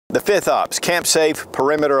The Fith Ops Camp Safe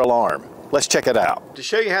Perimeter Alarm. Let's check it out. To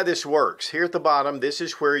show you how this works, here at the bottom, this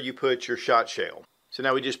is where you put your shot shell. So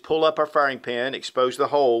now we just pull up our firing pin, expose the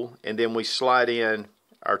hole, and then we slide in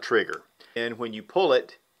our trigger. And when you pull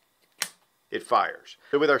it, it fires.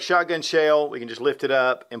 So with our shotgun shell, we can just lift it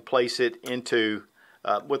up and place it into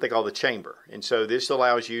what they call the chamber. And so this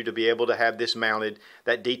allows you to be able to have this mounted.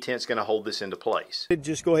 That detent's going to hold this into place.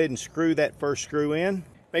 Just go ahead and screw that first screw in.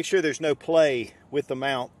 Make sure there's no play with the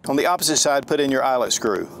mount. On the opposite side, put in your eyelet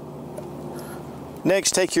screw.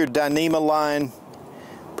 Next, take your Dyneema line,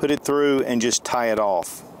 put it through, and just tie it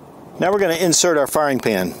off. Now we're going to insert our firing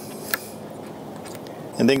pin,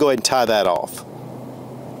 and then go ahead and tie that off.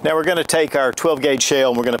 Now we're going to take our 12 gauge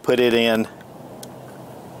shell and we're going to put it in